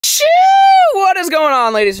What is going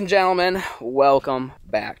on, ladies and gentlemen? Welcome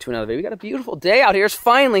back to another video. We got a beautiful day out here. It's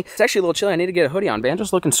actually a little chilly. I need to get a hoodie on.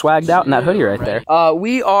 Banjo's looking swagged out in that hoodie right there.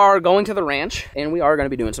 We are going to the ranch, and we are going to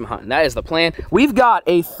be doing some hunting. That is the plan. We've got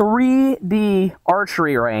a 3D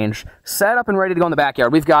archery range set up and ready to go in the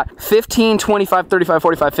backyard. We've got 15, 25, 35,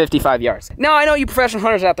 45, 55 yards. Now, I know you professional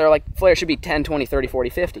hunters out there like, Flair should be 10, 20, 30, 40,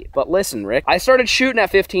 50. But listen, Rick, I started shooting at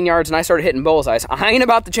 15 yards, and I started hitting bullseyes. I ain't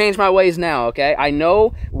about to change my ways now, okay? I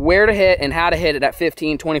know where to hit and how to hit it at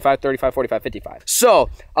 15, 25, 35, 45, 55. So,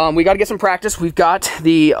 we got to get some practice. We've got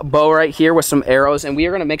the bow right here with some arrows, and we are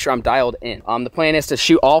going to make sure I'm dialed in. The plan is to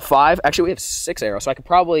shoot all 5. Actually, we have 6 arrows, so I could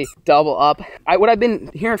probably double up. What I've been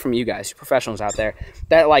hearing from you guys, professionals out there,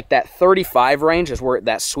 that like that 35 range is where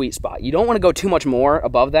that sweet spot. You don't want to go too much more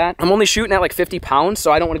above that. I'm only shooting at like 50 pounds,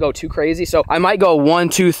 so I don't want to go too crazy. So I might go 1,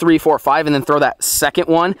 2, 3, 4, 5, and then throw that second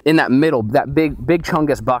one in that middle, that big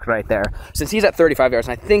chungus buck right there. Since he's at 35 yards,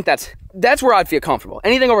 and I think that's where I'd feel comfortable.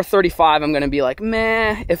 Anything over 35, I'm going to be like, meh.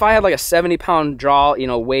 If I had like a 70-pound draw, you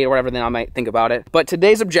know, weight or whatever, then I might think about it. But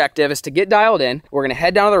today's objective is to get dialed in. We're going to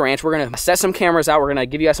head down to the ranch. We're going to set some cameras out. We're going to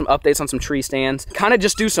give you guys some updates on some tree stands. Kind of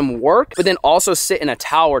just do some work, but then also sit in a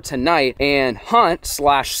tower tonight and hunt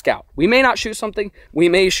 / scout. We may not shoot something. We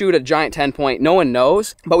may shoot a giant 10-point. No one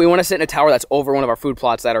knows. But we want to sit in a tower that's over one of our food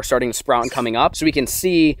plots that are starting to sprout and coming up so we can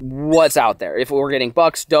see what's out there. If we're getting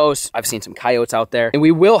bucks, does, I've seen some coyotes out there. And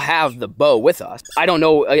we will have the bow with us. I don't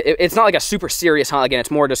know. It's not like a super serious hunt. Again,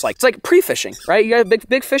 it's more just like, it's like pre-fishing, right? You got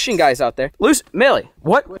big fishing guys out there. Lucy, Millie,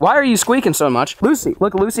 what? Why are you squeaking so much? Lucy,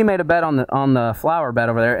 look, Lucy made a bed on the flower bed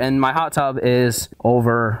over there, and my hot tub is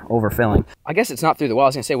overfilling. I guess it's not through the well. I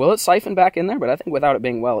was gonna say, will it siphon back in there? But I think without it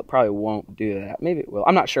being well, it probably won't do that. Maybe it will.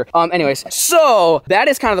 I'm not sure. Anyways, so that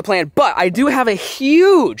is kind of the plan. But I do have a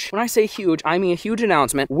huge, when I say huge, I mean a huge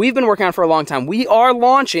announcement. We've been working on it for a long time. We are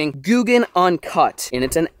launching GOOGAN UNCUT, and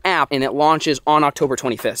it's an app, and it launches on October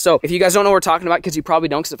 25th. So if you guys don't know what we're talking about, because you probably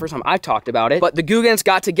don't, because it's the first time I've talked about it, but the Googans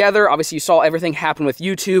got together. Obviously, you saw everything happen with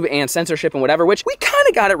YouTube and censorship and whatever, which we kind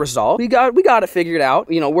of got it resolved. We got it figured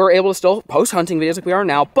out. You know, we're able to still post hunting videos like we are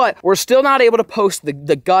now, but we're still not able to post the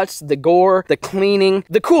guts, the gore, the cleaning,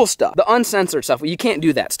 the cool stuff, the uncensored stuff. You can't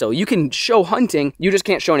do that still. You can show hunting, you just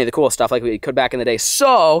can't show any of the cool stuff like we could back in the day.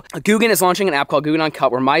 So Googan is launching an app called GOOGAN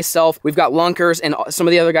UNCUT, where myself, we've got lunkers, and some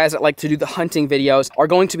of the other guys that like to do the hunting videos are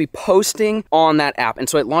going to be posting on that app. And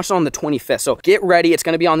so it launched on the 25th. So get ready. It's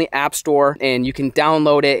going to be on the App Store, and you can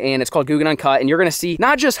download it, and it's called GOOGAN UNCUT. And you're going to see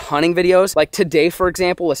not just hunting videos. Like today, for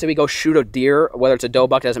example, let's say we go shoot a deer, whether it's a doe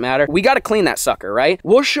buck, doesn't matter. We got to clean that sucker, right?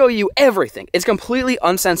 We'll show you everything. It's completely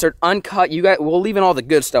uncensored, uncut. We'll leave in all the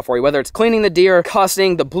good stuff for you, whether it's cleaning the deer,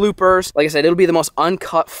 cussing, the bloopers. Like I said, it'll be the most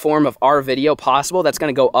uncut form of our video possible that's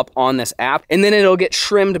going to go up on this app, and then it'll get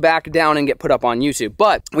trimmed back down and get put up on YouTube.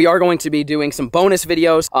 But we are going to be doing some bonus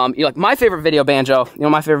videos. You know, like my favorite video, Banjo, you know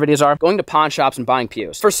what my favorite videos are? Going to pawn shops and buying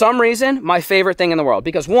pews. For some reason, my favorite thing in the world,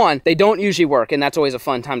 because 1, they don't usually work, and that's always a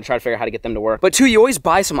fun time to try to figure out how to get them to work. But 2, you always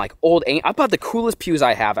buy some like old, I bought the coolest pews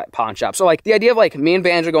I have at pawn shops. So like the idea of like me and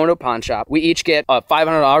Banjo going to a pawn shop, we each get a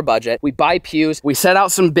 $500 budget, we buy pews, we set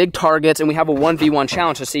out some big targets, and we have a 1v1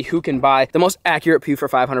 challenge to see who can buy the most accurate pew for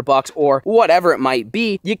 $500 or whatever it might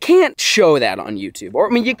be. You can't show that on YouTube. Or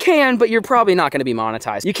I mean, you can, but you're probably not going to be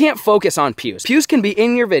monetized. You can't focus on pews. Pews can be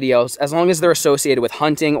in your videos as long as they're associated with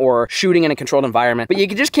hunting or shooting in a controlled environment, but you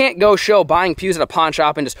just can't go show buying pews at a pawn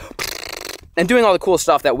shop and just and doing all the cool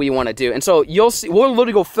stuff that we want to do. And so you'll see, we'll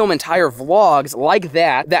literally go film entire vlogs like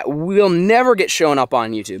that will never get shown up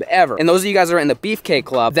on YouTube, ever. And those of you guys that are in the BEEFCAKE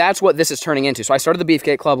Club, that's what this is turning into. So I started the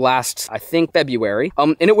BEEFCAKE Club last, I think, February.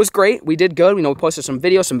 And it was great. We did good. You know, we posted some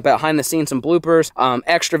videos, some behind the scenes, some bloopers,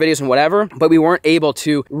 extra videos and whatever, but we weren't able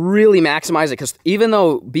to really maximize it, because even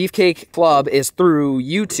though BEEFCAKE Club is through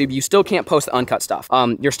YouTube, you still can't post the uncut stuff.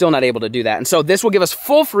 You're still not able to do that. And so this will give us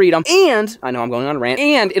full freedom, and I know I'm going on a rant,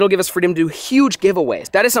 and it'll give us freedom to do huge giveaways.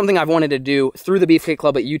 That is something I've wanted to do through the BEEFCAKE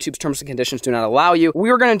Club, but YouTube's terms and conditions do not allow you. We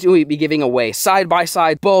are going to be giving away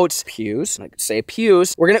side-by-side boats, pews, I could say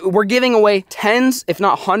pews. We're giving away tens, if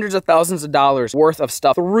not hundreds of thousands of dollars worth of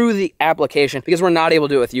stuff through the application, because we're not able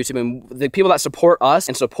to do it with YouTube. And the people that support us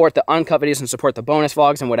and support the uncut videos and support the bonus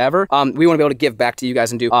vlogs and whatever, we want to be able to give back to you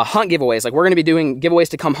guys and do hunt giveaways. Like we're going to be doing giveaways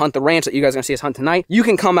to come hunt the ranch that you guys are going to see us hunt tonight. You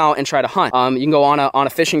can come out and try to hunt. You can go on a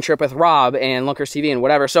fishing trip with Rob and Lunkers TV and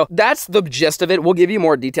whatever. So that's the gist of it. We'll give you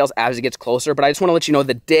more details as it gets closer, but I just want to let you know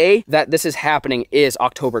the day that this is happening is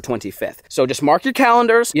October 25th. So just mark your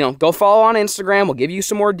calendars, you know, go follow on Instagram. We'll give you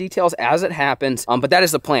some more details as it happens. But that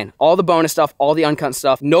is the plan. All the bonus stuff, all the uncut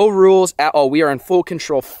stuff, no rules at all. We are in full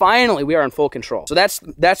control. Finally, we are in full control. So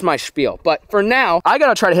that's my spiel. But for now, I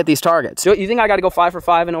gotta try to hit these targets. So you think I gotta go 5 for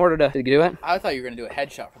 5 in order to do it? I thought you were gonna do a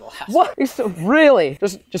headshot for the last What? Really?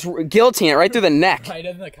 Just guillotine it right through the neck. right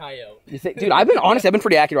in the coyote. You think, dude, I've been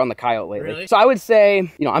pretty accurate on the coyote lately. Really? So I would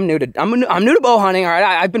say, you know, I'm new to bow hunting. All right,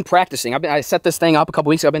 I've been practicing. I set this thing up a couple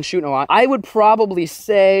weeks ago. I've been shooting a lot. I would probably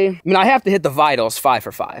say, I mean, I have to hit the vitals 5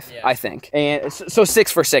 for 5. Yeah. I think, and so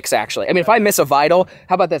 6 for 6 actually. I mean, if I miss a vital,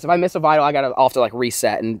 how about this? If I miss a vital, I'll have to like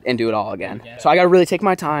reset and do it all again. Yeah. So I gotta really take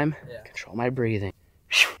my time, control my breathing.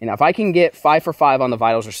 And if I can get 5 for 5 on the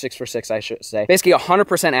vitals, or 6 for 6, I should say, basically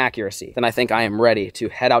 100% accuracy, then I think I am ready to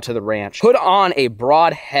head out to the ranch, put on a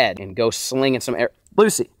broad head, and go slinging some arrows.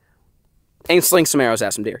 Lucy, and sling some arrows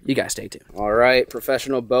at some deer. You guys stay tuned. All right,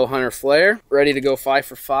 professional bow hunter Flair, ready to go 5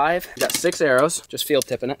 for 5. Got 6 arrows, just field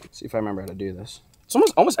tipping it. See if I remember how to do this.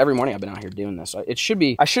 It's almost every morning I've been out here doing this. So I should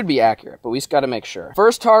be accurate, but we just got to make sure.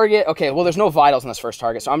 First target, okay, well, there's no vitals in this first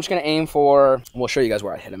target, so I'm just going to aim for, we'll show you guys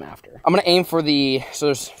where I hit him after. I'm going to aim for so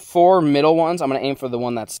there's 4 middle ones. I'm going to aim for the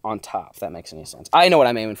one that's on top, if that makes any sense. I know what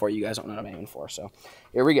I'm aiming for. You guys don't know what I'm aiming for, so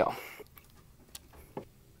here we go.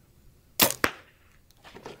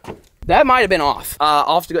 That might have been off.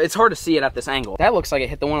 I'll have to go. It's hard to see it at this angle. That looks like it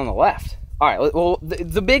hit the one on the left. All right, well,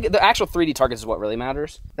 the actual 3D target is what really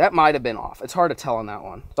matters. That might have been off. It's hard to tell on that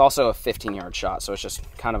one. It's also a 15-yard shot, so it's just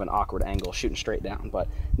kind of an awkward angle shooting straight down. But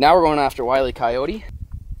now we're going after Wile E. Coyote.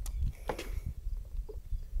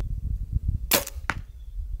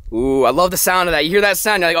 Ooh, I love the sound of that. You hear that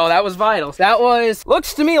sound, you're like, oh, that was vital. That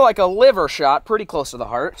looks to me like a liver shot, pretty close to the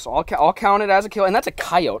heart. So I'll count it as a kill, and that's a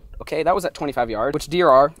coyote, okay? That was at 25 yards, which deer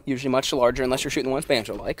are usually much larger unless you're shooting the ones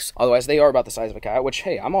Banjo likes. Otherwise, they are about the size of a coyote, which,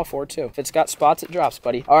 hey, I'm all for it too. If it's got spots, it drops,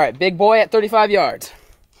 buddy. All right, big boy at 35 yards.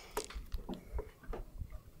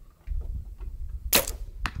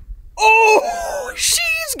 Oh, she's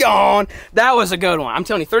gone. That was a good one. I'm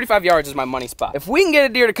telling you, 35 yards is my money spot. If we can get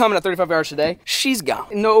a deer to come in at 35 yards today, she's gone.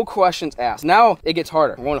 No questions asked. Now it gets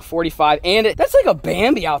harder. We're going to 45, and that's like a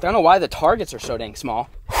Bambi out there. I don't know why the targets are so dang small.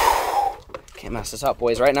 Can't mess this up,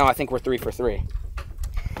 boys. Right now, I think we're 3 for 3.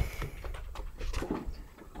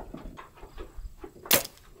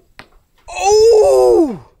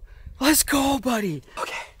 Oh, let's go, buddy.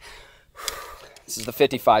 Okay. This is the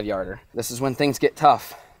 55-yarder. This is when things get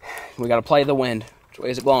tough. We got to play the wind. Which way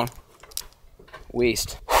is it blowing?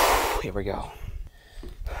 West. Here we go.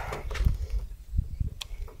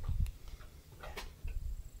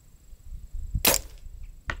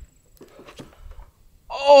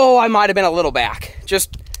 Oh, I might have been a little back.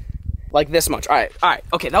 Just like this much. All right.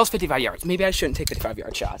 Okay, that was 55 yards. Maybe I shouldn't take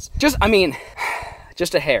 55-yard shots. Just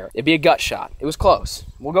a hair. It'd be a gut shot. It was close.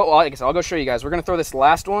 Well, I guess I'll go show you guys. We're going to throw this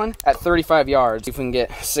last one at 35 yards. See if we can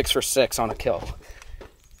get 6 for 6 on a kill.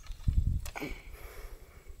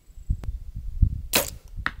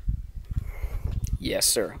 Yes,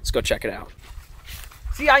 sir. Let's go check it out.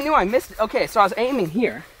 See, I knew I missed it. Okay, so I was aiming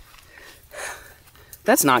here.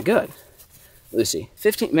 That's not good. Lucy,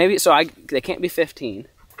 15, maybe, so they can't be 15.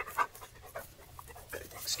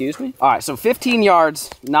 Excuse me? All right, so 15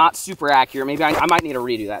 yards, not super accurate. Maybe I might need to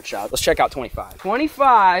redo that shot. Let's check out 25.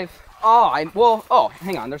 25,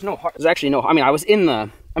 hang on, there's actually no, I mean, I was in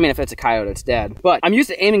the, if it's a coyote, it's dead. But I'm used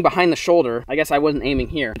to aiming behind the shoulder. I guess I wasn't aiming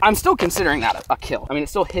here. I'm still considering that a kill. I mean, it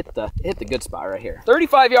still hit the good spot right here.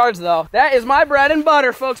 35 yards though. That is my bread and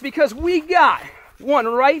butter, folks, because we got one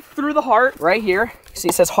right through the heart, right here. See,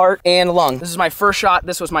 it says heart and lung. This is my first shot.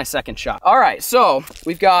 This was my second shot. All right, so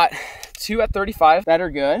we've got 2 at 35 that are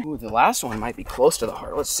good. Ooh, the last one might be close to the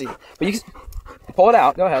heart. Let's see. But you can pull it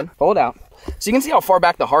out. Go ahead, pull it out. So you can see how far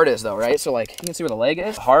back the heart is though, right? So like, you can see where the leg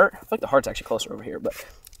is. The heart, I feel like the heart's actually closer over here, but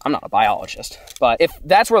I'm not a biologist. But if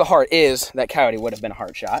that's where the heart is, that coyote would have been a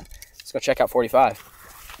heart shot. Let's go check out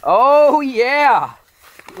 45. Oh yeah,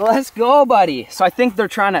 let's go, buddy. So I think they're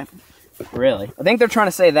trying to, I think they're trying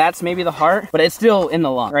to say that's maybe the heart, but it's still in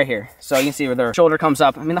the lung right here. So you can see where their shoulder comes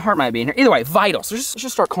up. I mean, the heart might be in here. Either way, vital. So let's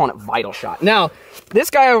just start calling it vital shot. Now,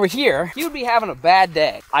 this guy over here, he would be having a bad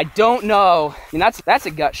day. I don't know. I mean, that's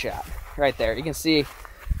a gut shot right there. You can see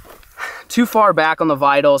too far back on the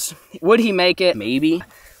vitals. Would he make it? Maybe.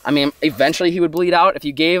 I mean, eventually he would bleed out if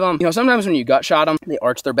you gave them. You know, sometimes when you gut shot them, they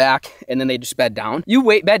arch their back and then they just bed down.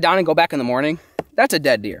 You bed down and go back in the morning, That's a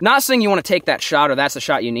dead deer. Not saying you want to take that shot or that's the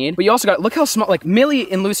shot you need, but you also got, look how small, like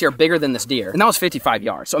Millie and Lucy are bigger than this deer. And that was 55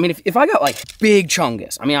 yards. So I mean, if I got like big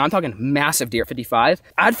chungus, I mean, I'm talking massive deer at 55,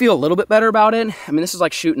 I'd feel a little bit better about it. I mean, this is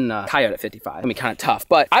like shooting a coyote at 55. I mean, kind of tough,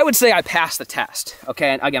 but I would say I passed the test. Okay,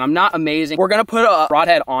 and again, I'm not amazing. We're gonna put a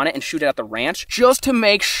broadhead on it and shoot it at the ranch just to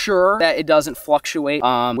make sure that it doesn't fluctuate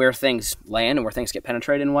where things land and where things get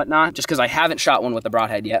penetrated and whatnot, just because I haven't shot one with the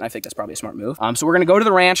broadhead yet, and I think that's probably a smart move. So we're gonna go to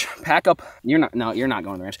the ranch, pack up, you're not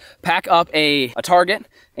going to the ranch, pack up a target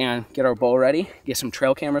and get our bow ready, get some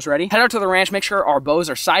trail cameras ready, head out to the ranch, make sure our bows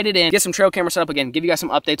are sighted in, get some trail cameras set up again, give you guys some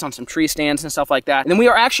updates on some tree stands and stuff like that. And then we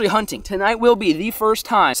are actually hunting. Tonight will be the first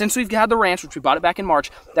time since we've had the ranch, which we bought it back in March,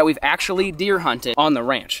 that we've actually deer hunted on the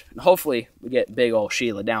ranch. And hopefully we get big old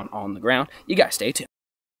Sheila down on the ground. You guys stay tuned.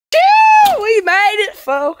 We made it,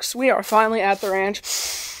 folks. We are finally at the ranch.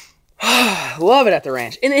 Love it at the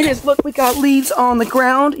ranch. And it is, look, we got leaves on the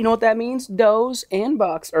ground. You know what that means? Does and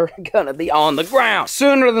bucks are gonna be on the ground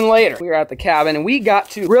sooner than later. We are at the cabin and we got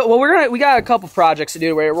to, we got a couple projects to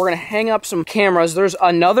do where we're gonna hang up some cameras. There's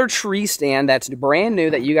another tree stand that's brand new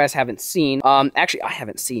that you guys haven't seen. Actually, I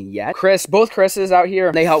haven't seen yet. Both Chris's out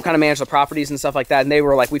here, they help kind of manage the properties and stuff like that. And they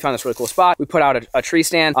were like, we found this really cool spot. We put out a tree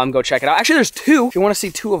stand. Go check it out. Actually, there's two, if you wanna see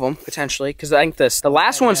two of them potentially, because I think the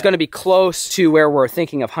last one's gonna be close to where we're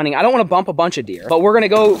thinking of hunting. I don't want to bump a bunch of deer, but we're gonna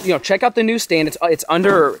go, you know, check out the new stand. It's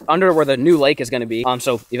under where the new lake is gonna be.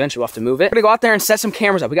 So eventually we'll have to move it. We're gonna go out there and set some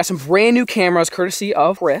cameras up. We got some brand new cameras courtesy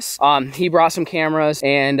of Chris. He brought some cameras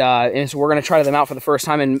and so we're gonna try them out for the first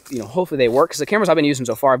time, and you know, hopefully they work, because the cameras I've been using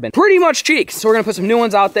so far have been pretty much cheap. So we're gonna put some new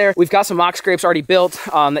ones out there. We've got some mock scrapes already built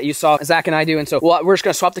that you saw Zach and I do, and so we're just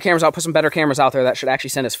gonna swap the cameras out, put some better cameras out there that should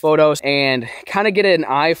actually send us photos and kind of get an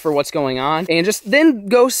eye for what's going on, and just then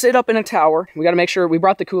go sit up in a tower. We got to make sure we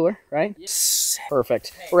brought the cooler, right? Yes.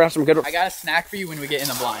 Perfect. We're gonna have some good. I got a snack for you when we get in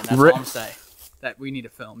the blind. That's all I'm saying. That we need to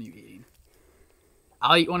film you eating.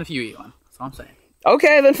 I'll eat one if you eat one. That's all I'm saying.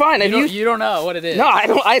 Okay, then fine. You don't know what it is. No, I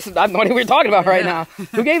don't. I have no idea what you're talking about right now.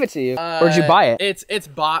 Who gave it to you? Or did you buy it? It's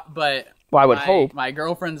bought, but well, I would hope my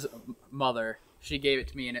girlfriend's mother, she gave it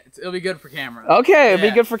to me, and it'll be good for camera. Okay, it'll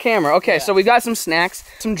be good for camera. Okay, so we got some snacks,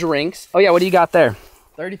 some drinks. Oh yeah, what do you got there?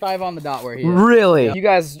 35 on the dot where he is. Really? Yeah. You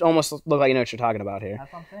guys almost look like you know what you're talking about here.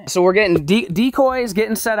 That's what I'm saying. So we're getting decoys,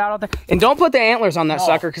 getting set out there. And don't put the antlers on that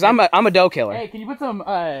sucker, because I'm a doe killer. Hey, can you put some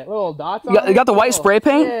little dots on it? You got the white spray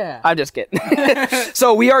paint? Yeah. I'm just kidding.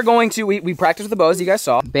 So we are going to, we practiced with the bows, you guys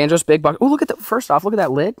saw. Banjo's big buck. Oh, look at that. First off, look at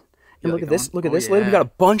that lid. And look at this lid. We got a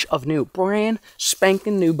bunch of new, brand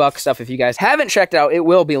spanking new buck stuff. If you guys haven't checked out, it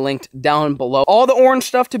will be linked down below. All the orange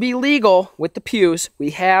stuff to be legal with the pews. We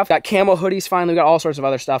have got camo hoodies finally. We got all sorts of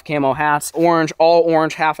other stuff. Camo hats, orange, all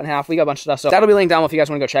orange, half and half. We got a bunch of stuff. So that'll be linked down if you guys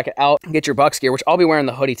want to go check it out. Get your bucks gear, which I'll be wearing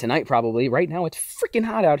the hoodie tonight probably. Right now it's freaking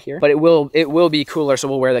hot out here, but it will be cooler. So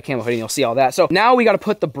we'll wear the camo hoodie and you'll see all that. So now we got to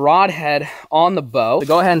put the broadhead on the bow. So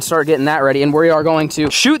go ahead and start getting that ready. And we are going to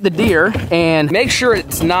shoot the deer and make sure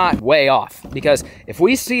it's not way off, because if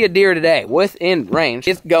we see a deer today within range,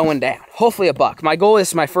 it's going down. Hopefully a buck. My goal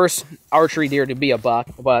is my first archery deer to be a buck,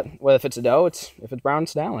 but if it's a doe, if it's brown,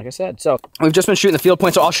 it's down, like I said. So we've just been shooting the field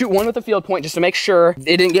point, so I'll shoot one with the field point just to make sure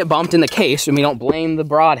it didn't get bumped in the case and we don't blame the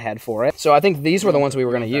broadhead for it. So I think these were the ones we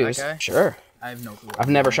were going to use. Okay. Sure. I have no clue. I've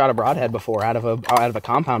never shot a broadhead before out of a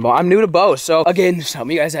compound bow. I'm new to bows, so again, some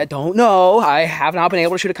of you guys that don't know, I have not been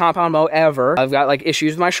able to shoot a compound bow ever. I've got like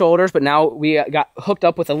issues with my shoulders, but now we got hooked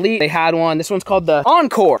up with Elite. They had one. This one's called the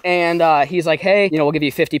Encore, and he's like, hey, you know, we'll give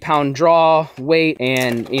you 50-pound draw weight,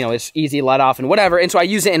 and you know, it's easy let off and whatever. And so I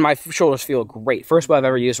use it, and my shoulders feel great. First bow I've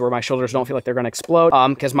ever used where my shoulders don't feel like they're gonna explode.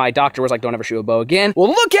 Because my doctor was like, don't ever shoot a bow again. Well,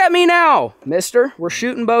 look at me now, mister. We're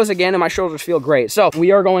shooting bows again, and my shoulders feel great. So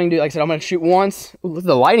we are going to, like I said, I'm gonna shoot once. Ooh,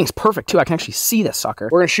 the lighting's perfect too. I can actually see this sucker.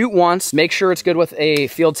 We're gonna shoot once, make sure it's good with a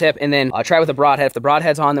field tip, and then try with a broadhead. If the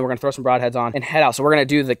broadhead's on, then we're gonna throw some broadheads on and head out. So we're gonna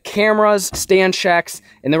do the cameras, stand checks,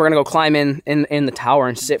 and then we're gonna go climb in the tower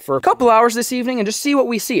and sit for a couple hours this evening and just see what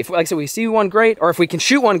we see. If, like I said, we see one, great, or if we can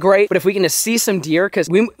shoot one, great. But if we can just see some deer, because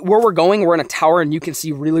where we're going, we're in a tower and you can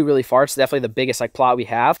see really, really far. It's definitely the biggest like plot we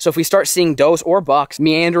have. So if we start seeing does or bucks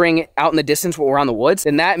meandering out in the distance while we're on the woods,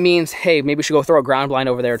 then that means, hey, maybe we should go throw a ground blind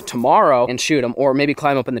over there tomorrow and shoot them, or maybe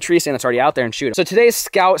climb up in the tree stand that's already out there and shoot them. So today's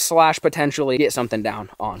scout / potentially get something down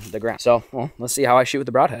on the ground. So, well, let's see how I shoot with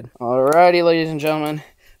the broadhead. Alrighty, ladies and gentlemen.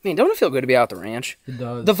 Man, don't it feel good to be out at the ranch? It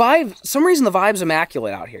does. The vibe, some reason the vibe's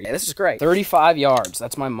immaculate out here. Yeah, this is great. 35 yards,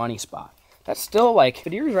 that's my money spot. That's still like, the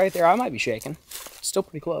deer's right there, I might be shaking. It's still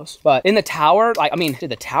pretty close. But in the tower, like, I mean,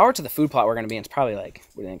 the tower to the food plot we're gonna be in is probably like,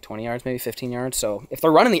 what do you think, 20 yards, maybe 15 yards? So if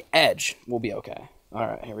they're running the edge, we'll be okay. All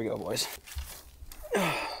right, here we go, boys.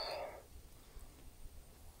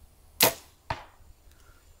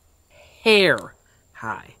 hair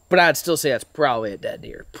high. But I'd still say that's probably a dead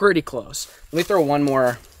deer. Pretty close. Let me throw one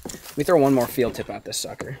more field tip at this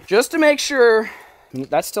sucker. Just to make sure.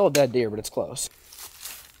 That's still a dead deer, but it's close.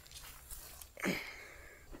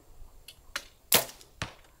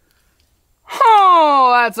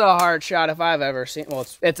 Oh, that's a hard shot if I've ever seen. Well,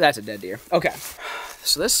 that's a dead deer. Okay,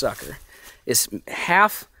 so this sucker is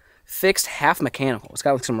half fixed, half mechanical. It's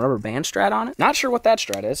got like some rubber band strut on it. Not sure what that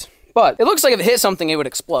strut is, but it looks like if it hit something, it would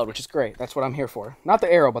explode, which is great. That's what I'm here for. Not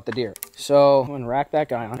the arrow, but the deer. So I'm gonna rack that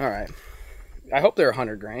guy on. All right. I hope they're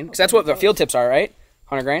 100 grain, because that's what the field tips are, right?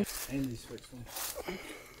 100 grain.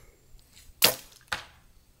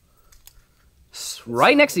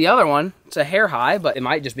 Right next to the other one. It's a hair high, but it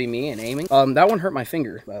might just be me and aiming. That one hurt my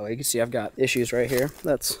finger, by the way. You can see I've got issues right here.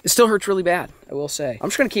 It still hurts really bad, I will say. I'm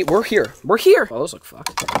just gonna keep, we're here. We're here. Oh, those look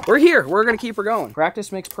fucked. We're here. We're gonna keep her going.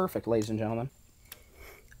 Practice makes perfect, ladies and gentlemen.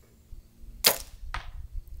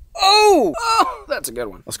 Oh! Oh, that's a good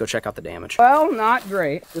one. Let's go check out the damage. Well, not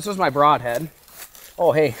great. This was my broadhead.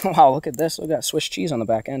 Oh, hey, wow, look at this. We got Swiss cheese on the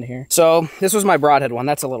back end here. So this was my broadhead one.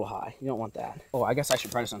 That's a little high. You don't want that. Oh, I guess I should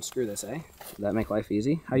probably just unscrew this, eh? Does that make life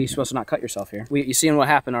easy? How are you supposed to not cut yourself here? You seen what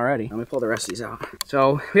happened already. Let me pull the rest of these out.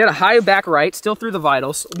 So we had a high back right, still through the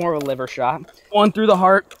vitals, more of a liver shot. One through the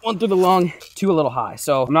heart, one through the lung, two a little high.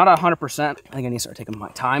 So I'm not at 100%. I think I need to start taking my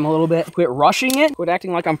time a little bit. Quit rushing it. Quit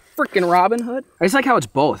acting like I'm freaking Robin Hood. I just like how it's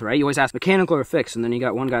both, right? You always ask mechanical or fixed, and then you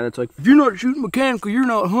got one guy that's like, if you're not shooting mechanical, you're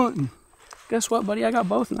not hunting. Guess what, buddy? I got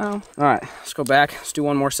both now. All right, let's go back. Let's do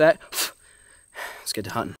one more set. Let's get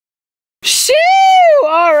to hunting. Shoo!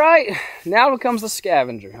 All right, now comes the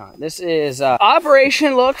scavenger hunt. This is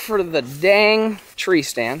Operation Look for the dang tree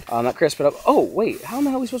stand. Not crisp it up. Oh, wait, how in the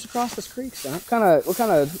hell are we supposed to cross this creek, son? What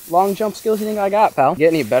kind of long jump skills do you think I got, pal? Get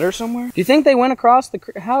any better somewhere? Do you think they went across the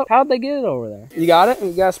creek? How'd they get it over there? You got it?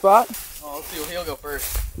 You got a spot? Oh, let's see. He'll go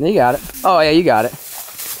first. You got it. Oh, yeah, you got it.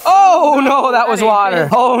 Oh no, that was water.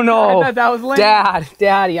 Oh no. I thought that was land.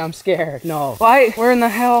 Daddy, I'm scared. No. Why? Where in the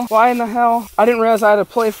hell? Why in the hell? I didn't realize I had to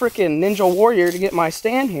play freaking Ninja Warrior to get my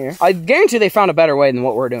stand here. I guarantee they found a better way than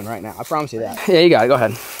what we're doing right now. I promise you that. Yeah, you got it. Go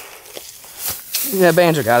ahead. Yeah,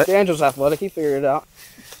 Banjo got it. Banjo's athletic. He figured it out.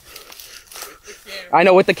 I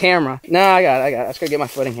know, with the camera. No, I got it. I just gotta get my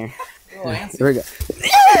footing here. Here we go.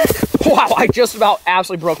 Wow, I just about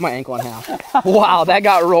absolutely broke my ankle in half. Wow, that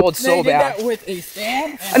got rolled so bad. That with a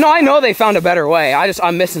stand? No, I know they found a better way.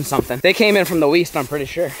 I'm missing something. They came in from the west, I'm pretty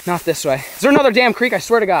sure. Not this way. Is there another damn creek? I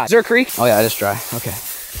swear to God. Is there a creek? Oh yeah, it is dry. Okay.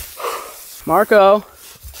 Marco.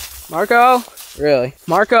 Marco. Really?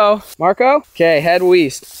 Marco. Marco? Okay, head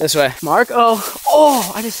west. This way. Marco.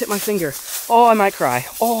 Oh, I just hit my finger. Oh, I might cry.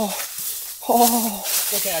 Oh. Oh.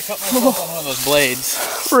 Okay, I cut myself on one of those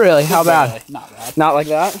blades. Really? How bad? Not bad. Not like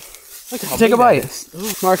that? Look at how Take a bite.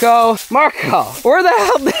 Marco. Marco. Where the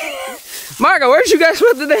hell? Marco, where'd you guys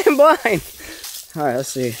put the damn blind? All right, let's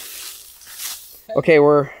see. Okay,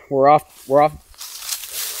 we're off. We're off.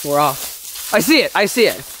 I see it. I see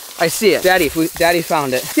it. I see it. Daddy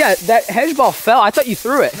found it. Yeah, that hedge ball fell. I thought you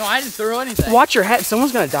threw it. No, I didn't throw anything. Watch your head.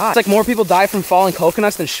 Someone's gonna die. It's like more people die from falling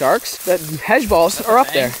coconuts than sharks. That hedge balls are up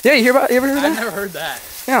there. Yeah, you ever heard that? I've never heard that.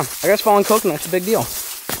 Yeah, I guess falling coconuts is a big deal.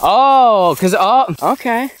 Oh,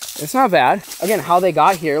 okay. It's not bad. Again, how they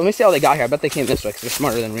got here. Let me see how they got here. I bet they came this way because they're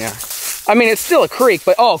smarter than we are. I mean, it's still a creek,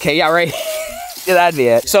 but oh, okay, yeah, right. Yeah, that'd be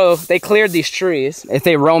it. So they cleared these trees. If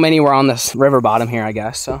they roam anywhere on this river bottom here, I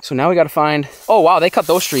guess. So now we got to find. Oh wow, they cut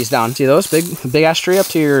those trees down. See those big ass tree up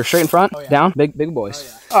to your straight in front? Oh, yeah. Down, big boys.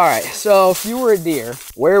 Oh, yeah. All right. So if you were a deer,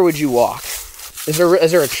 where would you walk? Is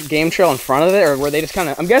there a game trail in front of it, or were they just kind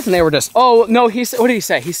of? I'm guessing they were just. Oh no, he said. What did he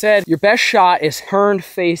say? He said your best shot is turned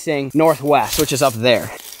facing northwest, which is up there.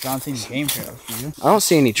 I don't see any game trails, do you? I don't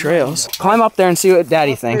see any trails. Climb up there and see what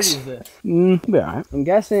Daddy thinks. Be all right. I'm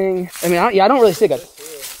guessing. I mean, I don't really see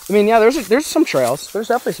it. I mean, yeah, there's some trails. There's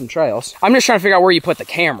definitely some trails. I'm just trying to figure out where you put the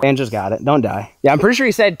camera. Dan just got it. Don't die. Yeah, I'm pretty sure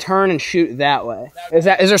he said turn and shoot that way. Is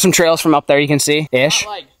there some trails from up there you can see? Ish. Not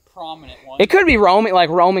like prominent ones. It could be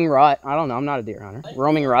roaming rut. I don't know. I'm not a deer hunter.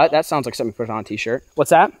 Roaming rut. That sounds like something you put on a t-shirt. What's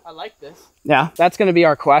that? I like this. Yeah, that's going to be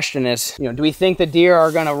our question is, do we think the deer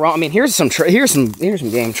are going to roam? I mean, here's some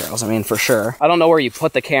game trails. I mean, for sure. I don't know where you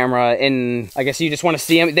put the camera in. I guess you just want to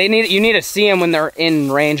see them. You need to see them when they're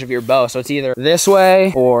in range of your bow. So it's either this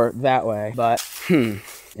way or that way. But,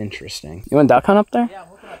 interesting. You want duck hunt up there? Yeah.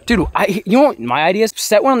 Dude, you know what my idea is?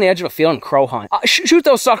 Set one on the edge of a field and crow hunt. Shoot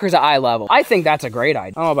those suckers at eye level. I think that's a great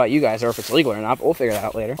idea. I don't know about you guys or if it's legal or not, but we'll figure that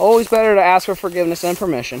out later. Always better to ask for forgiveness and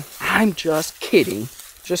permission. I'm just kidding.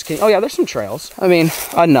 Just kidding. Oh yeah, there's some trails. I mean,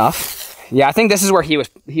 enough. Yeah, I think this is where he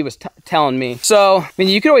was telling me. So, I mean,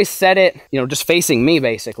 you could always set it, you know, just facing me,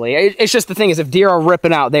 basically. It's just the thing is, if deer are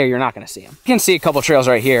ripping out there, you're not going to see them. You can see a couple trails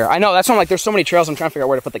right here. I know, that's why I'm like, there's so many trails, I'm trying to figure out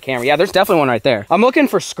where to put the camera. Yeah, there's definitely one right there. I'm looking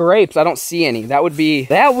for scrapes. I don't see any. That would be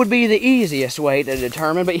the easiest way to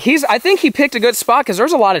determine. But I think he picked a good spot because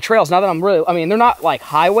there's a lot of trails. Now that I'm really, I mean, they're not like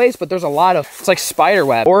highways, but there's a lot of, it's like spider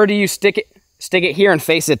web. Or do you stick it here and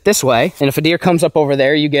face it this way, and if a deer comes up over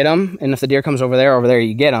there, you get them, and if the deer comes over there,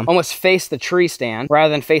 you get them. Almost face the tree stand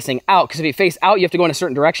rather than facing out, because if you face out, you have to go in a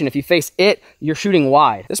certain direction. If you face it, you're shooting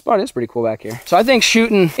wide. This spot is pretty cool back here. So I think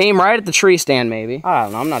aim right at the tree stand maybe. I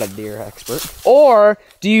don't know, I'm not a deer expert. Or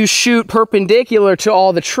do you shoot perpendicular to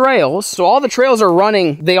all the trails? So all the trails are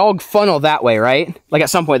running, they all funnel that way, right? Like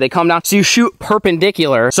at some point they come down, so you shoot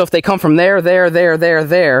perpendicular. So if they come from there,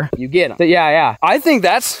 you get them. But yeah. I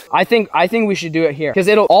think we should do it here because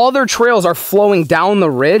all their trails are flowing down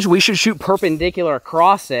the ridge. We should shoot perpendicular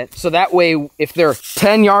across it, so that way if they're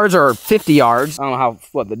 10 yards or 50 yards, I don't know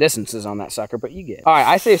what the distance is on that sucker, but you get it. All right,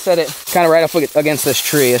 I say set it kind of right up against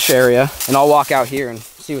this area, and I'll walk out here and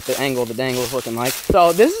see what the angle of the dangle is looking like.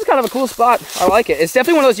 So this is kind of a cool spot. I like it. It's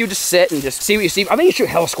definitely one of those you just sit and just see what you see. I think you shoot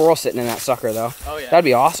hell squirrel sitting in that sucker though. Oh yeah. That'd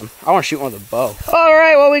be awesome. I want to shoot one with a bow. All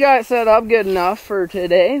right, well, we got it set up good enough for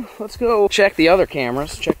today. Let's go check the other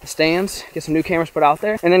cameras, check the stands, get some new cameras put out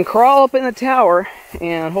there, and then crawl up in the tower,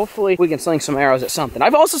 and hopefully we can sling some arrows at something.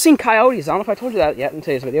 I've also seen coyotes. I don't know if I told you that yet in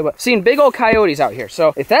today's video, but seen big old coyotes out here.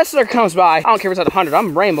 So if that sucker comes by, I don't care if it's at 100,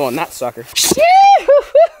 I'm rainbowing that sucker.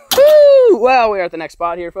 Well, we are at the next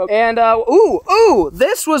spot here, folks. And,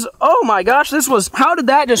 this was, oh my gosh, how did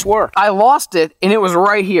that just work? I lost it, and it was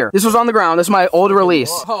right here. This was on the ground. This is my old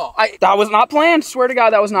release. That was not planned. Swear to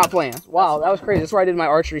God, that was not planned. Wow, that was crazy. This is where I did my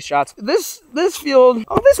archery shots. This field,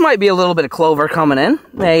 this might be a little bit of clover coming in,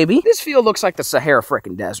 maybe. This field looks like the Sahara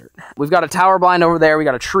frickin' desert. We've got a tower blind over there. We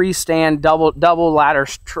got a tree stand, double ladder,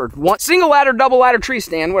 single ladder, double ladder tree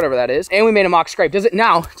stand, whatever that is. And we made a mock scrape. Does it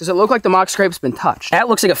look like the mock scrape's been touched? That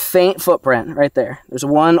looks like a faint footprint right there. There's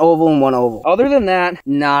one oval and one oval. Other than that,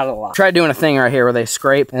 not a lot. Tried doing a thing right here where they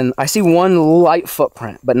scrape, and I see one light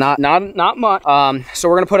footprint, but not much. So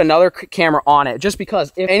we're gonna put another camera on it, just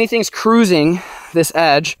because if anything's cruising this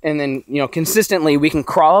edge, and then, you know, consistently we can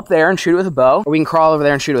crawl up there and shoot it with a bow, or we can crawl over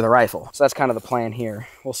there and shoot it with a rifle. So that's kind of the plan here.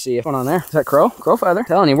 We'll see if what's on there. Is that crow? Crow feather. I'm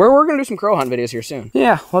telling you, we're gonna do some crow hunt videos here soon.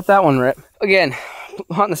 Yeah, let that one rip. Again,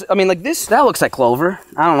 hunting this, I mean, like this, that looks like clover.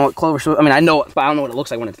 I don't know what clover, I mean, I know it, but I don't know what it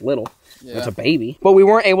looks like when it's little. Yeah. It's a baby. But we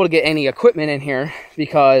weren't able to get any equipment in here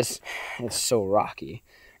because it's so rocky.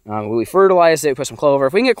 We fertilized it, we put some clover.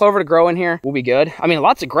 If we can get clover to grow in here, we'll be good. I mean,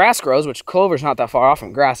 lots of grass grows, which clover's not that far off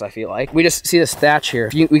from grass, I feel like. We just see this thatch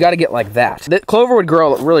here. We got to get like that. The clover would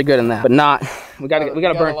grow really good in that, but not. We got to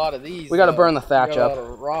burn a lot of these. We got to burn the thatch up.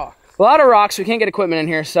 A lot of rocks. We can't get equipment in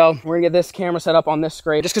here, so we're gonna get this camera set up on this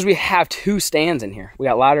scrape just because we have 2 stands in here. We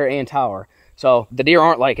got ladder and tower. So the deer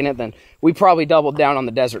aren't liking it, then we probably doubled down on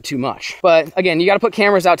the desert too much. But again, you got to put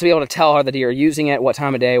cameras out to be able to tell how the deer are using it, what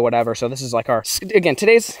time of day, whatever. So this is like again,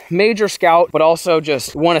 today's major scout, but also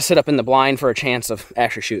just want to sit up in the blind for a chance of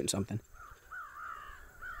actually shooting something.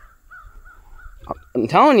 I'm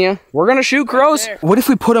telling you, we're gonna shoot crows. What if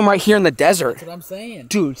we put them right here in the desert? That's what I'm saying.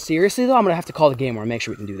 Dude, seriously though, I'm gonna have to call the game warden and make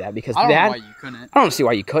sure we can do that, because I don't know why you couldn't. I don't see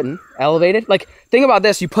why you couldn't. Elevated. Like, think about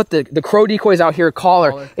this: you put the crow decoys out here,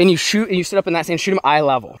 collar, and you shoot, and you sit up in that stand, shoot them eye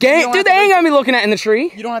level. Dude, they ain't gonna be looking at in the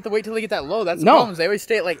tree. You don't have to wait till they get that low. That's the problem. They always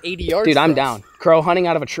stay at like 80 yards. Dude, I'm down. Crow hunting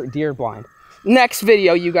out of a deer blind. Next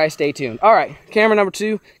video, you guys stay tuned. All right, camera number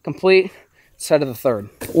 2 complete. Set of the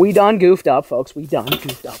 3rd. We done goofed up, folks. We done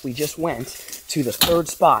goofed up. We just went to the 3rd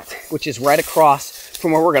spot, which is right across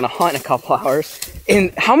from where we're gonna hunt in a couple hours.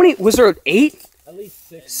 And how many was there? 8? At least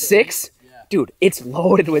 6. 6? Yeah. Dude, it's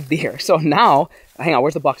loaded with deer. So now, hang on.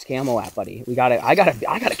 Where's the Bucks camo at, buddy? I got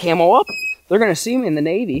a camo up. They're gonna see me in the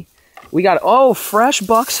Navy. We got, fresh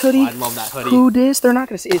Bucks hoodie. Oh, I love that hoodie. Who dis? They're not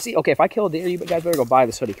going to see. Okay, if I kill a deer, you guys better go buy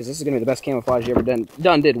this hoodie, because this is going to be the best camouflage you ever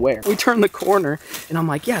did wear. We turned the corner, and I'm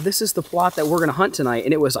like, yeah, this is the plot that we're going to hunt tonight.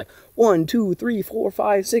 And it was like 1, 2, 3, 4,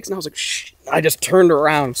 5, 6. And I was like, shh. I just turned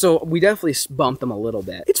around. So we definitely bumped them a little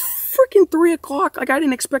bit. It's freaking 3 o'clock. Like, I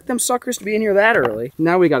didn't expect them suckers to be in here that early.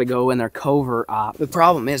 Now we got to go in their covert op. The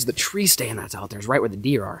problem is the tree stand that's out there is right where the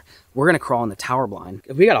deer are. We're going to crawl in the tower blind.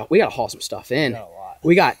 We got to haul some stuff in.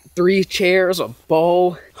 We got 3 chairs, a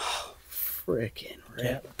bow. Oh, freaking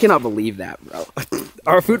rip. Cannot believe that, bro.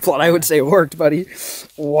 Our food plot, I would say, worked, buddy.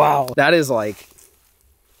 Wow. That is like,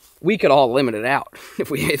 we could all limit it out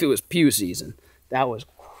if it was pew season. That was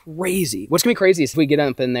crazy. What's gonna be crazy is if we get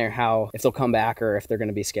up in there, if they'll come back or if they're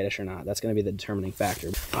gonna be skittish or not. That's gonna be the determining factor.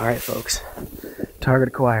 All right, folks. Target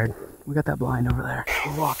acquired. We got that blind over there.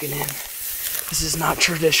 We're walking in. This is not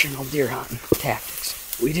traditional deer hunting tactics.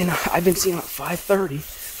 I've been seeing at 5:30.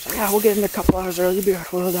 So yeah, we'll get in a couple hours early.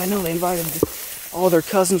 Well, I know they invited all their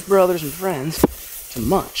cousins, brothers, and friends to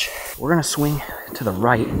munch. We're gonna swing to the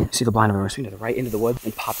right. See the blind over there? Swing to the right into the woods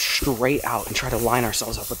and pop straight out and try to line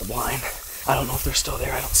ourselves up with the blind. I don't know if they're still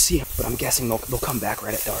there. I don't see them, but I'm guessing they'll come back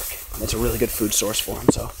right at dark. It's a really good food source for them,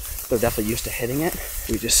 so they're definitely used to hitting it.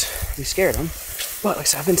 We scared them. But like I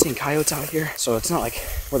said, I've been seeing coyotes out here, so it's not like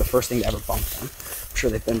we're the first thing to ever bump them. I'm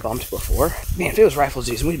sure they've been bumped before. Man, if it was rifle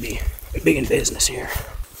season, we'd be big in business here.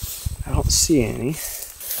 I don't see any.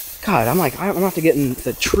 God, I'm gonna have to get in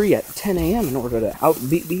the tree at 10 a.m. in order to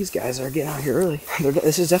outbeat these guys that are getting out here early.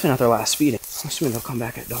 This is definitely not their last feeding. I'm assuming they'll come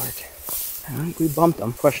back at dark. I think we bumped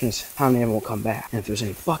them. Question is, how many of them will come back? And if there's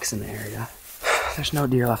any bucks in the area. There's no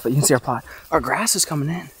deer left, but you can see our plot. Our grass is coming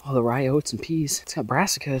in. All the rye oats and peas. It's got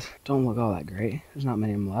brassicas. Don't look all that great. There's not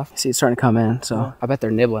many of them left. See, it's starting to come in, so I bet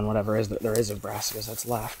they're nibbling whatever there is of brassicas that's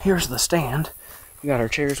left. Here's the stand. We got our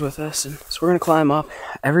chairs with us, and so we're gonna climb up.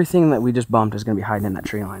 Everything that we just bumped is gonna be hiding in that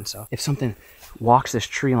tree line. So if something walks this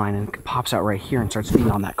tree line and pops out right here and starts feeding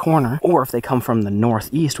on that corner, or if they come from the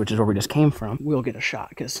northeast, which is where we just came from, we'll get a shot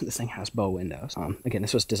because this thing has bow windows. Again,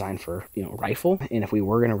 this was designed for, rifle, and if we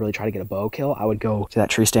were gonna really try to get a bow kill, I would go to that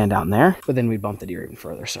tree stand down there, but then we'd bump the deer even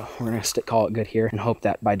further. So we're gonna call it good here and hope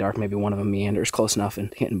that by dark maybe one of them meanders close enough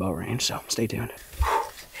and get in bow range. So stay tuned.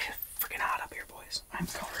 It's freaking hot up here, boys. I'm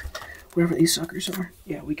covered. Wherever these suckers are,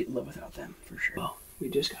 yeah, we could live without them for sure. Well, we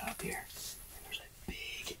just got up here, and there's a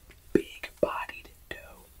big bodied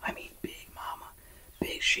doe. I mean, big mama,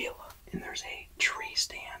 big Sheila. And there's a tree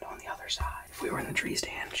stand on the other side. If we were in the tree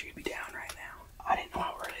stand, she'd be down right now. I didn't know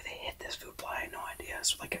how early they hit this food plot. I had no idea.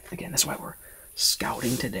 So, again, that's why we're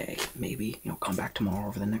scouting today. Maybe, come back tomorrow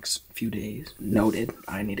over the next few days. Noted,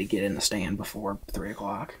 I need to get in the stand before 3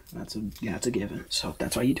 o'clock. That's a given. So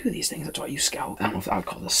that's why you do these things. That's why you scout. I don't know if I would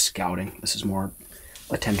call this scouting. This is more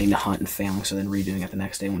attempting to hunt and failing, so then redoing it the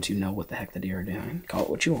next day once you know what the heck the deer are doing. Call it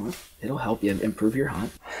what you want. It'll help you improve your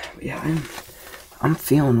hunt. But yeah, I'm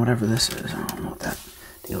feeling whatever this is. I don't know what that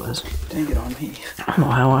deal is. Dang it on me. I don't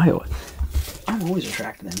know how I'm always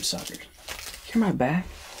attracted to them suckers. Hear my back?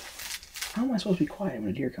 How am I supposed to be quiet when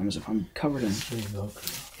a deer comes if I'm covered in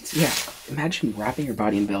Velcro? Yeah, imagine wrapping your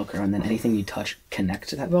body in Velcro and then anything you touch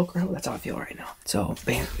connects to that Velcro. That's how I feel right now. So,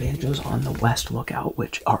 Banjo's on the west lookout,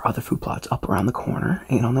 which our other food plot's up around the corner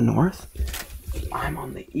and on the north. I'm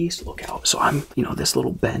on the east lookout. So I'm, this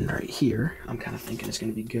little bend right here, I'm kind of thinking it's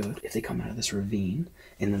going to be good if they come out of this ravine.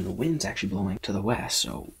 And then the wind's actually blowing to the west.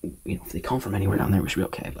 So, if they come from anywhere down there, we should be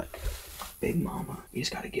okay. But Big Mama, you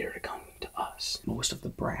just got to get her to come to us. Most of the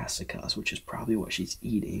brassicas, which is probably what she's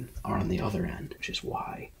eating, are on the other end, which is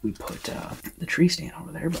why we put the tree stand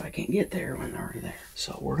over there, but I can't get there when they're already there.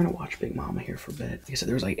 So we're going to watch Big Mama here for a bit. Like I said,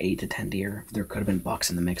 there was like 8 to 10 deer. There could have been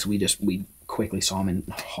bucks in the mix. We quickly saw them and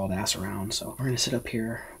hauled ass around. So we're going to sit up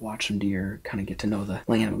here, watch some deer, kind of get to know the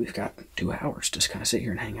land. We've got 2 hours just kind of sit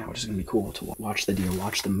here and hang out, which is going to be cool to watch the deer,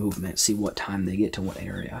 watch the movement, see what time they get to what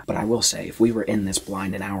area. But I will say, if we were in this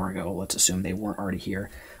blind an hour ago, let's assume they weren't already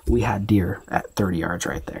here, we had deer at 30 yards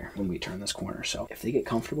right there when we turn this corner. So if they get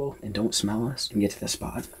comfortable and don't smell us and get to this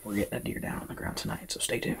spot, we're getting a deer down on the ground tonight. So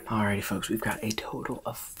stay tuned. Alrighty, folks, we've got a total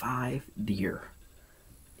of 5 deer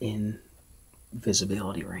in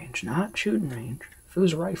visibility range, not shooting range. If it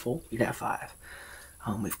was a rifle, you'd have 5.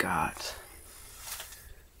 We've got,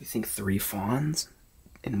 we think 3 fawns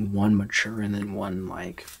and 1 mature and then 1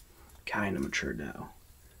 like kind of mature doe.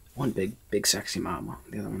 1 big sexy mama.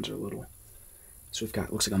 The other ones are little. So we've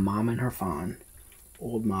got, looks like a mama and her fawn,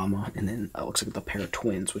 old mama, and then it looks like the pair of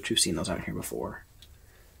twins, which we've seen those out here before.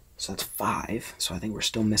 So that's 5. So I think we're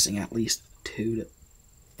still missing at least 2 to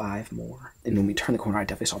 5 more. And when we turn the corner, I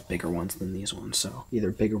definitely saw bigger ones than these ones. So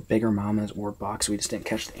either bigger mamas or bucks. We just didn't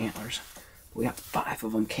catch the antlers. We got 5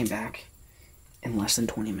 of them came back in less than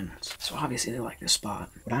 20 minutes. So obviously they like this spot.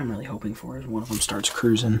 What I'm really hoping for is one of them starts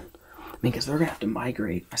cruising. I mean, because they're going to have to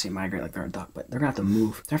migrate. I say migrate like they're a duck, but they're going to have to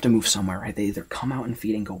move. They have to move somewhere, right? They either come out and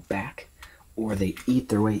feed and go back, or they eat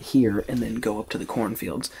their way here and then go up to the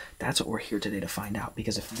cornfields. That's what we're here today to find out.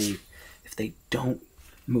 Because if they don't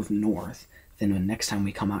move north, then the next time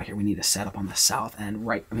we come out here, we need to set up on the south end,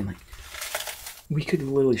 right? I mean, like, we could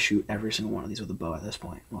literally shoot every single one of these with a bow at this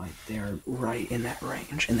point. Like, they're right in that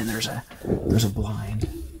range. And then there's a blind.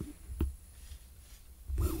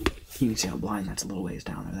 You can see how blind that's a little ways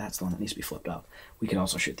down there. That's the one that needs to be flipped up. We could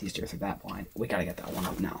also shoot these deer through that blind. We got to get that one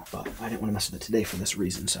up now. But I didn't want to mess with it today for this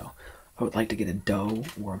reason. So I would like to get a doe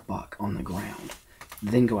or a buck on the ground.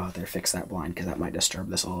 Then go out there, fix that blind, because that might disturb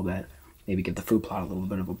this a little bit. maybe give the food plot a little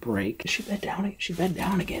bit of a break. She bed down. She bed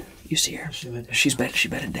down again. You see her? She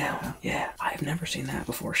bedded down. Yeah, I've never seen that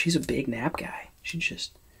before. She's a big nap guy. She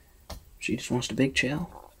just wants to big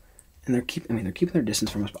chill. And they're keeping their distance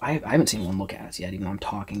from us. But I haven't seen one look at us yet, even though I'm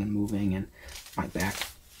talking and moving, and my back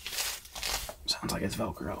sounds like it's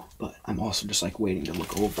Velcro. But I'm also just like waiting to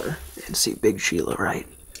look over and see Big Sheila, right?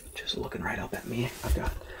 Just looking right up at me. I've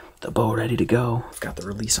got the bow ready to go. I've got the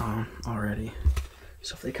release on already.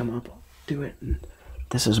 So if they come up, I'll do it. And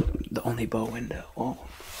this is the only bow window. Oh,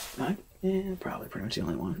 yeah, probably pretty much the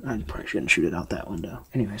only one. I probably shouldn't shoot it out that window.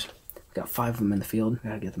 Anyways, we've got 5 of them in the field.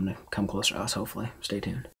 Gotta get them to come closer to us, hopefully. Stay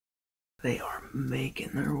tuned. They are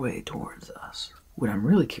making their way towards us. What I'm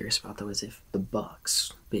really curious about, though, is if the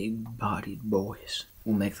bucks, big-bodied boys,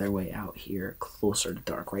 will make their way out here closer to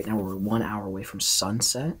dark. Right now, we're 1 hour away from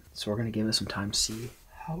sunset, so we're going to give it some time to see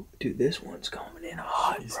how... Dude, this one's coming in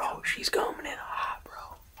hot, bro. She's coming in hot,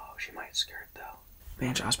 bro. Oh, she might skirt, though.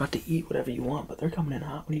 Man, I was about to eat whatever you want, but they're coming in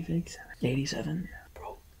hot. What do you think? 87? Yeah.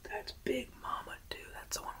 Bro, that's Big Mama, dude.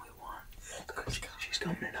 That's the one we want. She's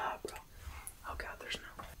coming in hot, bro. Oh, God, there's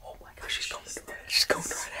no... Oh, my God, she's coming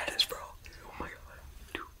right at us, bro. Oh, my God.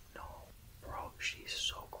 Dude, no. Bro, she's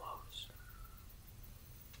so close.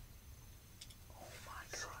 Oh, my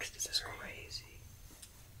gosh, this is crazy.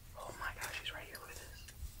 Oh, my gosh, she's right here with us.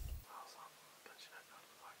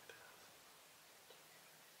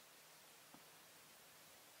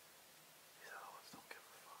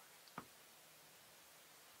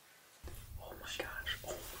 Oh, my gosh.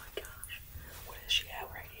 Oh, my gosh. What is she at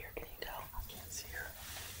right here? Can you tell? I can't see her.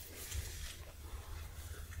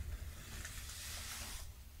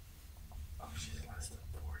 Oh, she's less than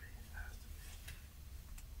 40.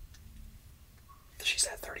 She's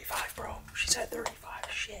at 35, bro. She's at 35.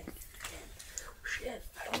 Shit.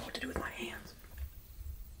 I don't know what to do with my hands.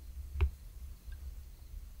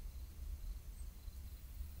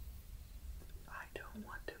 I don't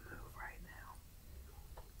want to move right now.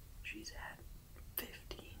 She's at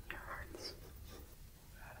 15 yards.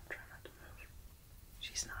 God, I'm trying not to move.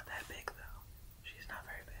 She's not that big, though. She's not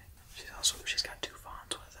very big. She's got 2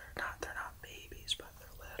 fawns with her. They're not babies, but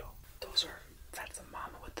they're little. That's the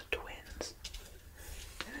mama with the twins.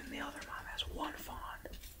 And then the other mom has 1 fawn.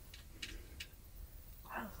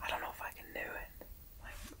 I don't know if I can do it.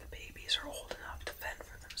 Like, the babies are old enough to fend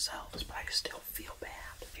for themselves, but I still feel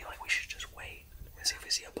bad. I feel like we should just wait and see if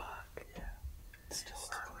we see a buck. Yeah. It's still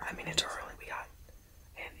early. I mean, it's early.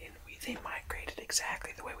 They migrated exactly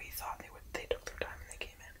the way we thought they would. They took their time and they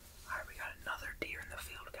came in. Alright, we got another deer in the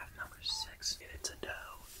field. We got number 6. And it's a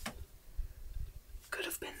doe. Could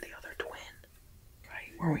have been the other twin.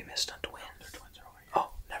 Right? Or we missed a twin. Their twins are over here. Oh,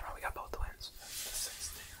 never mind. We got both twins. That's the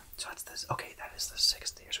 6th deer. So that's this. Okay, that is the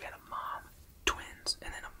 6th deer. So we had a mom, twins, and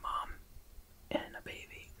then a mom and a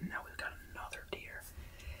baby. And now we've got another deer.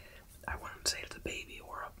 I wouldn't say it's a baby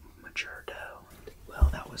or a mature doe. Well,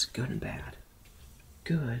 that was good and bad.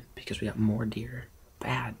 Good, because we got more deer.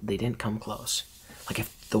 Bad, they didn't come close. Like,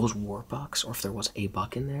 if those were bucks, or if there was a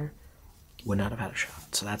buck in there, would not have had a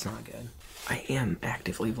shot, so that's not good. I am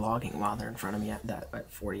actively vlogging while they're in front of me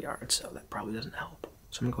at 40 yards, so that probably doesn't help.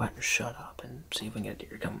 So I'm gonna go ahead and shut up and see if we can get a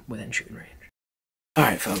deer to come within shooting range.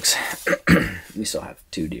 Alright, folks. We still have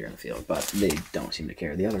 2 deer in the field, but they don't seem to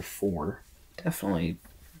care. The other 4 definitely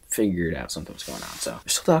figured out something was going on. So we're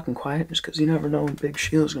still talking quiet just because you never know when Big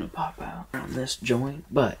Sheila's gonna pop out around this joint.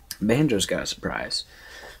 But Banjo's got a surprise.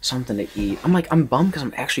 Something to eat. I'm bummed because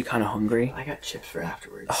I'm actually kind of hungry. I got chips for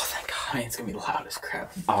afterwards. Oh, thank God. I mean, it's gonna be loud as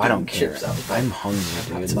crap. Oh, I don't care. Chips out. I'm hungry,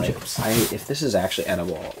 dude. Like, if this is actually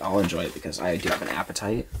edible, I'll enjoy it because I do have an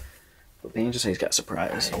appetite. But Banjo says he's got a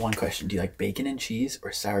surprise. Right, one question: do you like bacon and cheese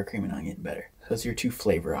or sour cream and onion better? Those are your 2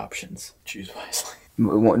 flavor options. Choose wisely.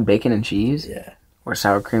 Bacon and cheese? Yeah. Or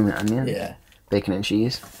sour cream and onion? Yeah. Bacon and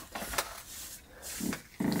cheese?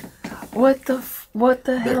 What the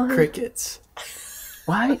hell? They're crickets.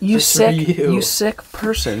 Why? You sick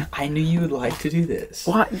person. I knew you would like to do this.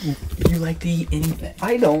 Why? You like to eat anything.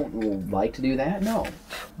 I don't like to do that, no.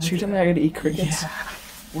 So you're telling me I gotta eat crickets? Yeah.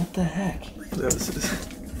 What the heck?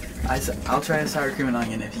 I'll try a sour cream and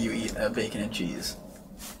onion if you eat bacon and cheese.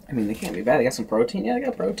 I mean, they can't be bad. They got some protein. Yeah, they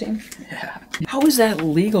got protein. Yeah. How is that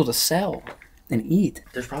legal to sell and eat?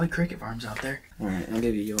 There's probably cricket farms out there. Alright, I'll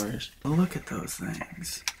give you yours. Look at those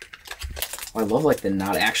things. I love, like, the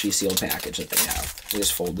not actually sealed package that they have. They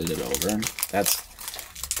just folded it over. That's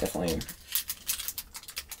definitely...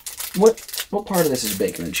 What part of this is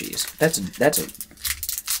bacon and cheese? That's a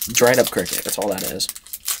dried up cricket. That's all that is.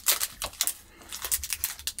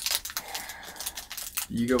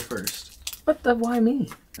 You go first. Why me?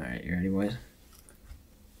 Alright, you ready, boys?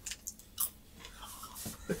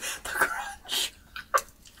 The crunch.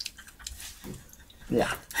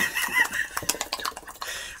 Yeah.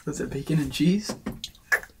 Was it bacon and cheese?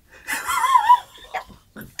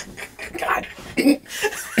 God.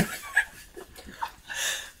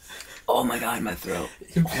 Oh my God, my throat.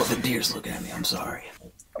 Oh, the deer's looking at me. I'm sorry.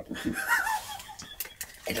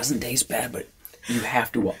 It doesn't taste bad, but you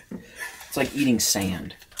have to. It's like eating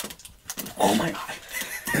sand. Oh my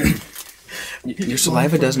God. Your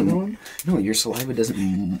saliva doesn't. No, your saliva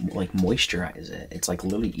doesn't like moisturize it. It's like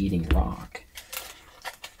literally eating rock.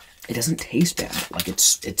 It doesn't taste bad. Like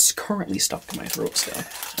it's currently stuck to my throat still.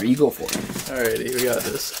 Or you go for it. Alrighty, we got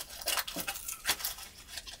this.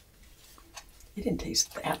 It didn't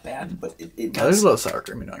taste that bad, but it does. Oh, there's a little sour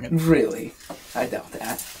cream in it. Really? I doubt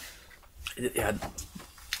that. Yeah.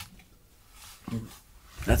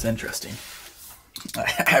 That's interesting.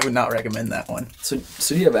 I would not recommend that one. So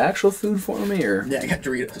do you have actual food for me, or? Yeah, I got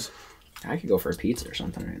Doritos. I could go for a pizza or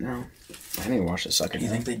something right now. I need to wash this sucker. Do you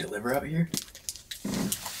think they deliver out here?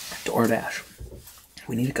 DoorDash.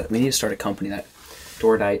 We need to start a company that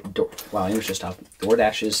wow, English just stopped.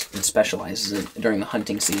 DoorDash specializes in during the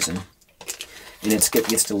hunting season, and it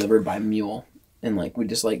gets delivered by mule. And like we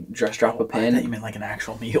just like drop a pin. I thought you meant like an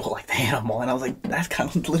actual meal, like the animal, and I was like, that's kind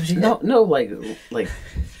of legit. No, like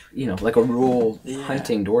you know, like a rural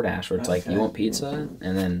hunting DoorDash where it's like, you want pizza,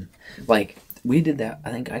 and then like we did that. I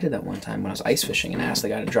think I did that one time when I was ice fishing and asked the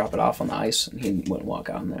guy to drop it off on the ice, and he wouldn't walk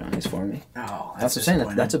out on the ice for me. Oh, that's what I'm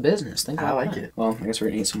saying. That's a business. Think about I like that. it. Well, I guess we're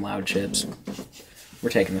gonna eat some loud chips. We're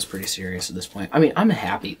taking this pretty serious at this point. I mean, I'm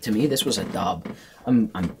happy. To me, this was a dub. I'm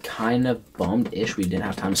kind of bummed-ish we didn't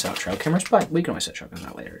have time to set out trail cameras, but we can always set trail cameras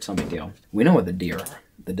out later. It's no big deal. We know where the deer are.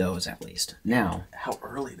 The does, at least. Now, how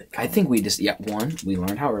early they come. I think we just, one, we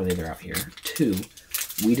learned how early they're out here. Two,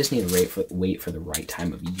 we just need to wait for the right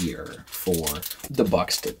time of year for the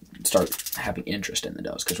bucks to start having interest in the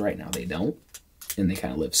does, because right now they don't, and they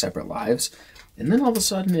kind of live separate lives. And then all of a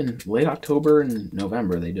sudden, in late October and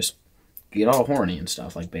November, they just get all horny and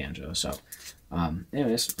stuff like Banjo. So,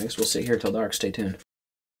 anyways, I guess we'll sit here till dark. Stay tuned.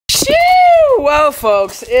 Well,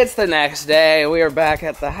 folks, it's the next day. We are back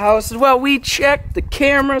at the house. Well, we checked the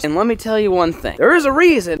cameras, and let me tell you one thing. There is a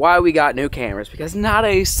reason why we got new cameras, because not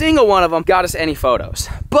a single one of them got us any photos.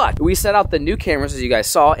 But we set out the new cameras, as you guys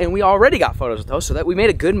saw, and we already got photos with those, so that we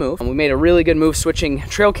made a good move. And we made a really good move switching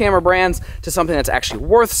trail camera brands to something that's actually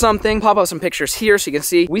worth something. Pop up some pictures here so you can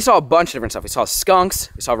see. We saw a bunch of different stuff. We saw skunks,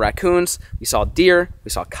 we saw raccoons, we saw deer,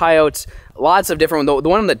 we saw coyotes. Lots of different ones. The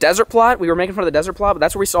one in the desert plot, we were making fun of the desert plot, but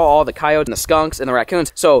that's where we saw all the coyotes and the skunks and the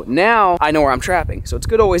raccoons. So now I know where I'm trapping. So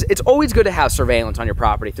it's always good to have surveillance on your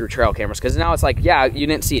property through trail cameras, because now it's like, yeah, you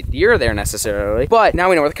didn't see a deer there necessarily, but now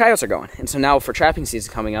we know where the coyotes are going. And so now for trapping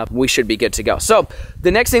season coming up, we should be good to go. So the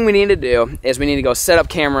next thing we need to do is we need to go set up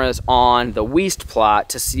cameras on the west plot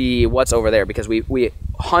to see what's over there, because we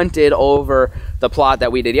hunted over the plot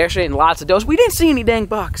that we did yesterday and lots of does. We didn't see any dang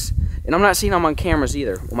bucks. And I'm not seeing them on cameras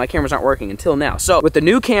either. Well, my cameras aren't working until now. So with the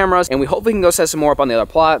new cameras, and we hope we can go set some more up on the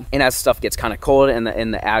other plot, and as stuff gets kind of cold and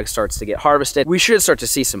the ag starts to get harvested, we should start to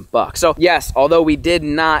see some bucks. So yes, although we did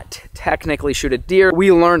not technically shoot a deer,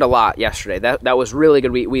 we learned a lot yesterday. That was really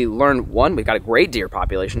good. We learned, one, we've got a great deer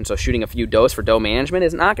population, so shooting a few does for doe management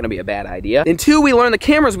is not gonna be a bad idea. And two, we learned the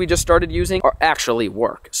cameras we just started using are actually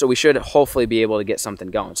work. So we should hopefully be able to get something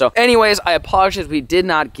going. So anyways, I apologize we did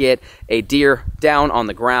not get a deer down on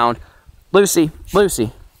the ground. Lucy,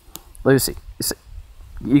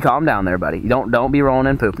 you calm down there, buddy. You don't be rolling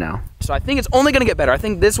in poop now. So I think it's only gonna get better. I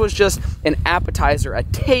think this was just an appetizer, a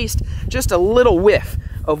taste, just a little whiff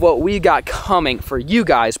of what we got coming for you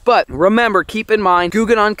guys. But remember, keep in mind,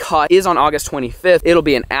 GOOGAN UNCUT is on August 25th. It'll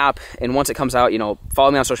be an app, and once it comes out, you know,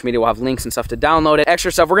 follow me on social media. We'll have links and stuff to download it.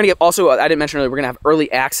 Extra stuff. We're gonna get also, I didn't mention earlier, we're gonna have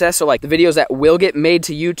early access. So like the videos that will get made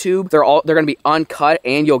to YouTube, they're gonna be uncut,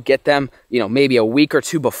 and you'll get them, you know, maybe a week or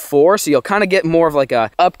two before. So you'll kind of get more of like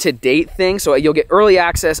a up-to-date thing. So you'll get early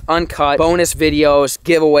access, uncut, bonus videos,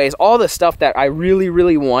 giveaways, all the stuff that I really,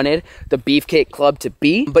 really wanted the Beefcake Club to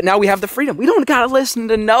be. But now we have the freedom. We don't gotta listen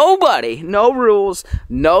to nobody. No rules,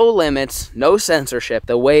 no limits, no censorship,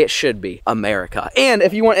 the way it should be. America. And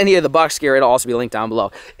if you want any of the bucks gear, it'll also be linked down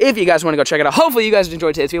below. If you guys want to go check it out, hopefully you guys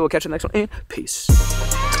enjoyed today's video. We'll catch you in the next one, and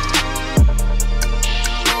peace.